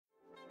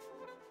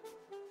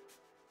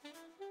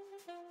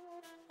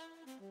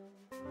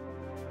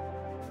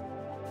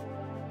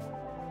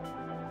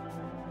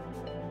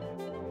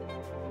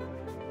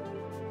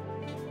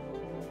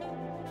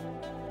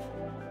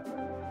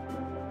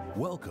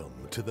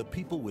Welcome to the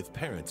People with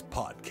Parents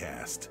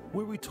podcast,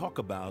 where we talk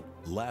about,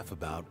 laugh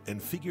about,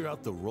 and figure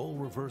out the role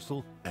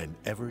reversal and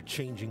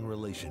ever-changing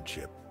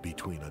relationship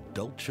between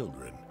adult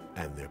children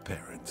and their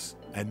parents.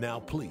 And now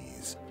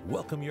please,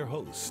 welcome your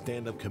host,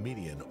 stand-up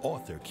comedian,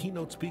 author,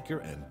 keynote speaker,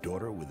 and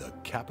daughter with a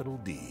capital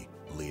D,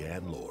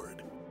 Leanne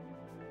Lord.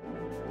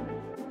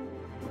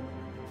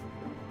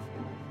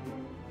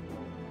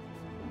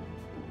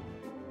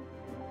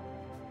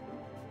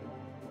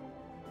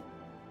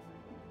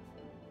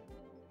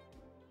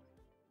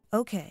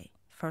 Okay,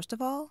 first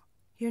of all,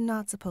 you're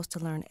not supposed to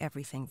learn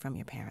everything from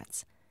your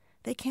parents.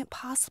 They can't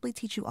possibly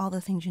teach you all the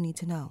things you need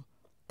to know.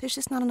 There's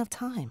just not enough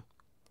time.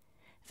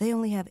 They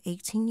only have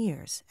 18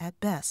 years, at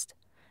best,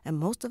 and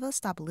most of us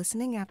stop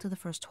listening after the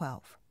first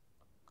 12.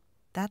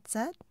 That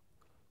said,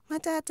 my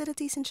dad did a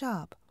decent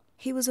job.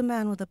 He was a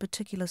man with a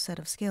particular set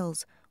of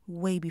skills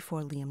way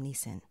before Liam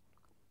Neeson.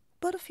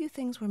 But a few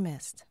things were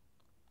missed.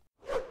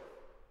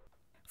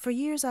 For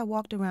years, I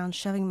walked around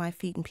shoving my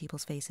feet in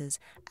people's faces,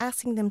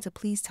 asking them to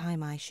please tie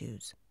my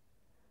shoes.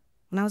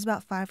 When I was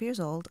about 5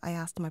 years old, I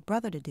asked my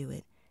brother to do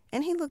it,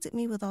 and he looked at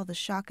me with all the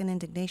shock and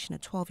indignation a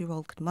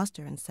 12-year-old could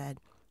muster and said,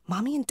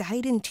 "Mommy and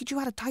Daddy didn't teach you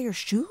how to tie your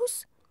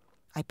shoes?"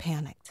 I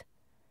panicked.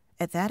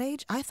 At that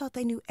age, I thought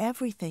they knew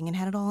everything and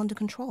had it all under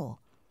control.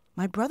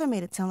 My brother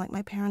made it sound like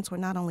my parents were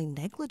not only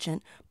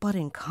negligent, but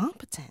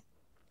incompetent.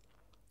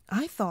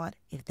 I thought,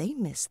 if they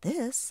missed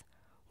this,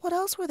 what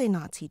else were they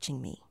not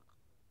teaching me?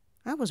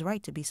 I was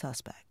right to be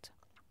suspect.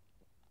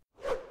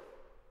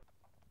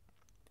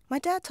 My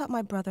dad taught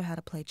my brother how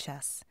to play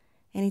chess,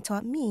 and he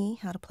taught me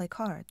how to play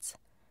cards.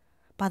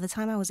 By the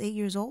time I was 8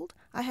 years old,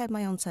 I had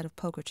my own set of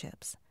poker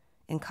chips.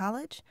 In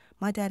college,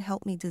 my dad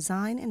helped me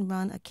design and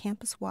run a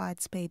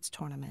campus-wide spades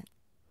tournament.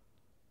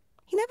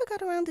 He never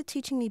got around to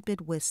teaching me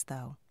bid whist,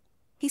 though.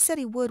 He said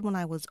he would when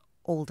I was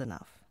old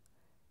enough.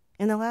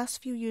 In the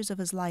last few years of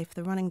his life,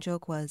 the running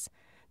joke was,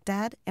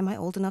 "Dad, am I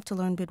old enough to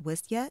learn bid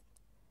whist yet?"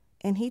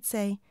 And he'd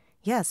say,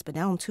 "Yes, but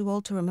now I'm too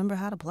old to remember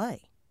how to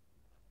play."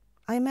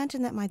 I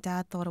imagine that my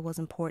dad thought it was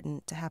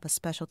important to have a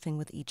special thing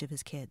with each of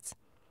his kids.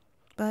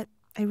 But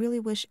I really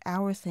wish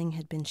our thing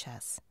had been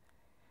chess.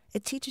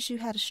 It teaches you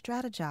how to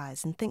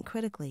strategize and think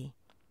critically.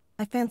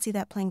 I fancy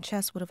that playing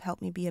chess would have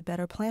helped me be a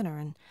better planner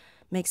and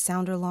make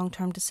sounder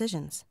long-term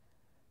decisions.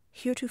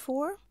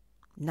 Heretofore,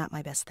 not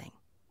my best thing.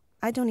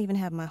 I don't even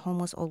have my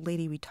homeless old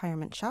lady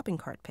retirement shopping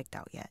cart picked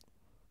out yet.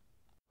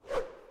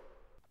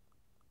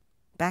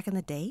 Back in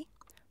the day,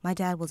 my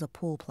dad was a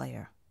pool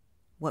player.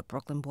 What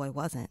Brooklyn boy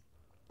wasn't?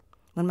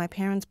 When my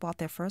parents bought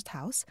their first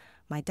house,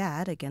 my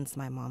dad, against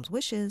my mom's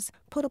wishes,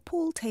 put a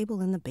pool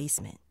table in the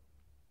basement.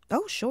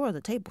 Oh, sure,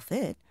 the table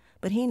fit,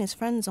 but he and his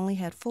friends only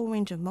had full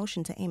range of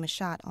motion to aim a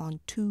shot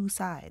on two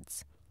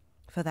sides.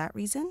 For that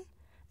reason,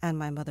 and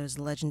my mother's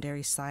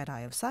legendary side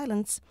eye of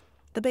silence,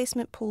 the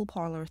basement pool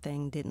parlor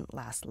thing didn't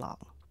last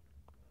long.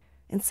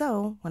 And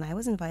so, when I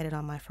was invited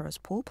on my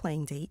first pool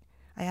playing date,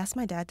 I asked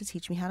my dad to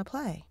teach me how to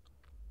play.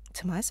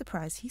 To my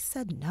surprise, he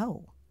said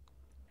no.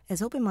 As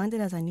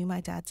open-minded as I knew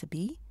my dad to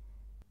be,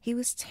 he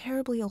was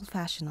terribly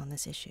old-fashioned on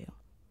this issue.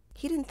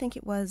 He didn't think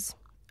it was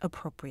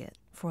appropriate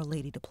for a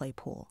lady to play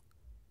pool.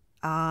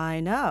 I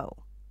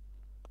know.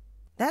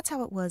 That's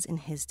how it was in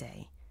his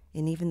day,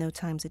 and even though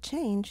times had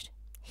changed,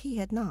 he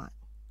had not.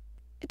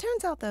 It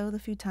turns out, though, the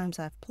few times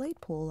I've played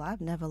pool,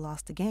 I've never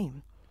lost a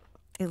game.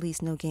 At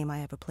least no game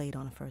I ever played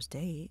on a first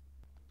date.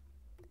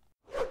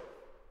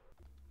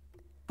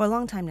 For a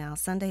long time now,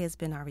 Sunday has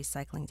been our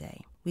recycling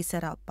day. We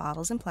set out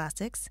bottles and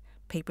plastics,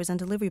 papers and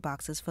delivery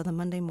boxes for the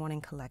Monday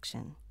morning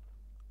collection.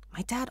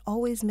 My dad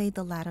always made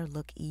the latter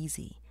look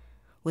easy.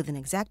 With an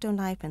X-Acto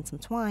knife and some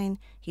twine,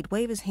 he'd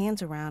wave his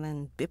hands around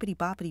and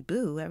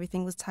bippity-boppity-boo,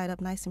 everything was tied up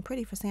nice and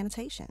pretty for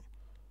sanitation.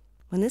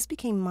 When this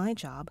became my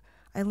job,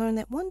 I learned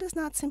that one does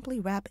not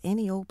simply wrap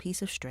any old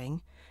piece of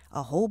string,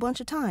 a whole bunch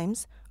of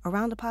times,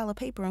 around a pile of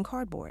paper and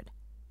cardboard.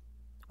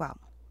 Well,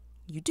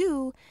 you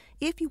do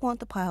if you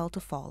want the pile to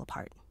fall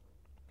apart.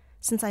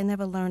 Since I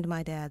never learned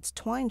my dad's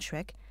twine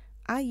trick,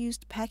 I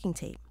used packing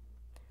tape.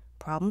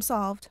 Problem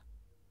solved,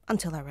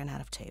 until I ran out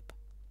of tape.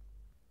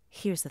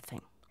 Here's the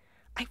thing.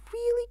 I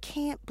really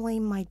can't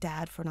blame my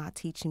dad for not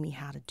teaching me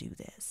how to do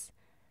this.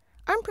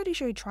 I'm pretty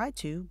sure he tried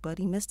to, but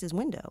he missed his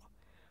window.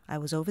 I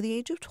was over the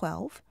age of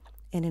 12,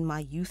 and in my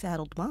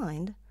youth-addled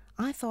mind,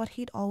 I thought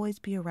he'd always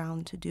be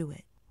around to do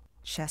it.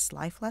 Chess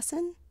life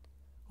lesson?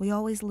 We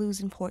always lose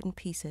important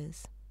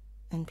pieces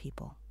and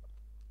people.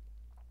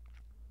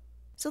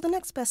 So the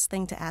next best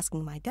thing to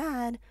asking my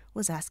dad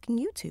was asking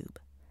YouTube.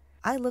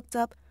 I looked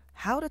up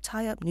how to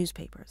tie up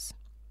newspapers.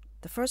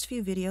 The first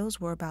few videos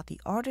were about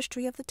the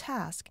artistry of the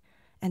task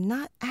and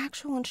not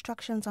actual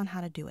instructions on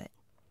how to do it.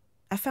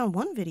 I found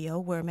one video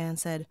where a man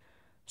said,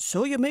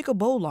 "So you make a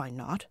bowline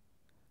knot,"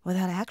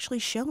 without actually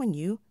showing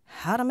you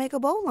how to make a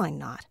bowline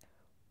knot.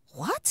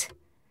 What?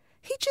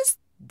 He just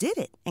did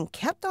it and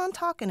kept on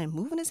talking and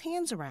moving his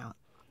hands around.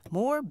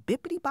 More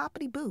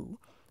bippity-boppity-boo,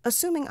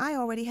 assuming I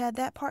already had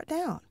that part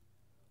down.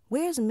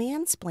 Where's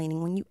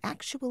mansplaining when you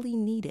actually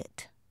need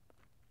it?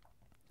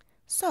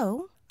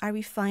 So I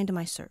refined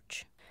my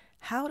search.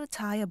 How to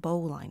tie a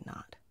bowline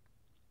knot.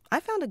 I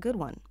found a good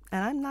one,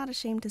 and I'm not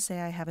ashamed to say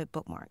I have it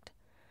bookmarked.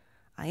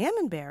 I am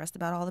embarrassed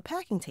about all the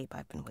packing tape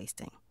I've been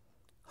wasting.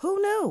 Who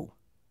knew?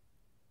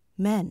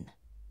 Men.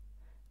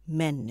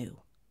 Men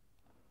knew.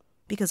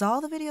 Because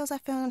all the videos I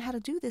found on how to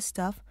do this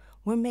stuff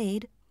were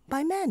made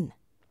by men.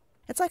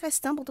 It's like I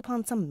stumbled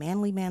upon some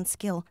manly man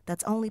skill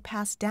that's only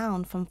passed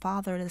down from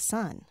father to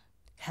son.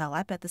 Hell,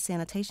 I bet the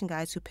sanitation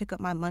guys who pick up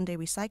my Monday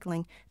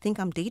recycling think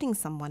I'm dating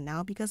someone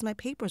now because my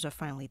papers are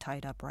finally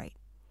tied up right.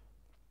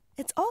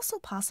 It's also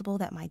possible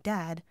that my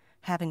dad,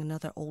 having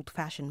another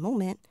old-fashioned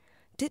moment,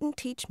 didn't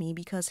teach me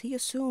because he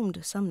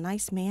assumed some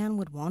nice man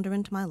would wander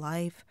into my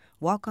life,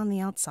 walk on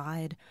the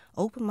outside,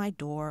 open my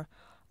door,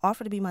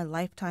 offer to be my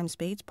lifetime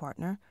spades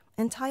partner,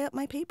 and tie up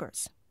my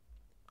papers.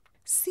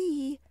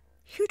 See,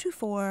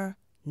 heretofore,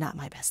 not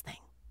my best thing.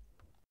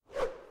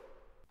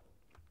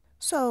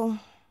 So,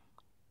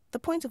 the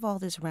point of all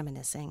this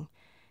reminiscing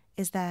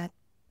is that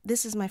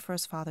this is my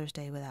first Father's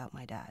Day without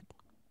my dad.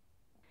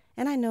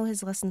 And I know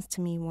his lessons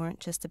to me weren't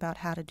just about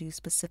how to do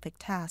specific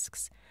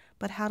tasks,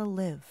 but how to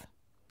live,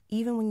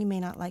 even when you may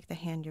not like the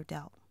hand you're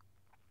dealt.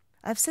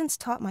 I've since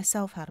taught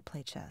myself how to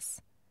play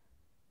chess,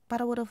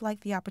 but I would have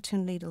liked the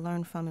opportunity to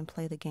learn from and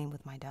play the game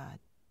with my dad.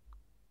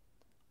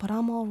 But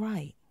I'm all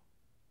right.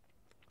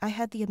 I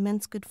had the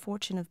immense good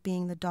fortune of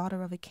being the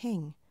daughter of a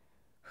king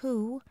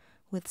who,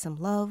 with some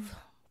love,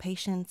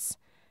 patience,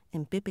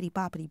 and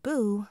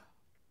bippity-boppity-boo,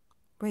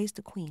 raised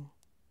a queen.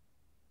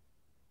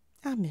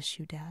 I miss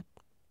you, Dad.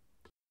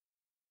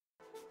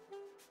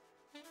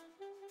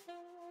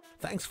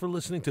 Thanks for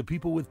listening to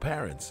People with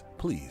Parents.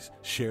 Please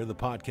share the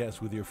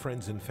podcast with your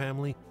friends and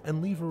family and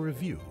leave a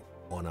review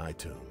on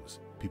iTunes.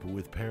 People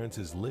with Parents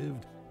is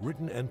lived,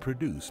 written, and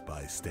produced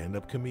by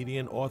stand-up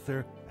comedian,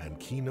 author, and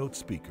keynote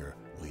speaker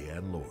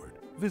Leanne Lord.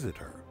 Visit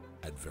her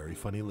at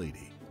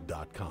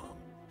veryfunnylady.com.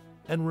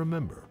 And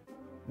remember,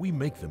 we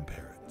make them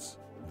parents.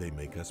 They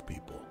make us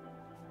people.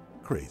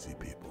 Crazy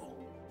people.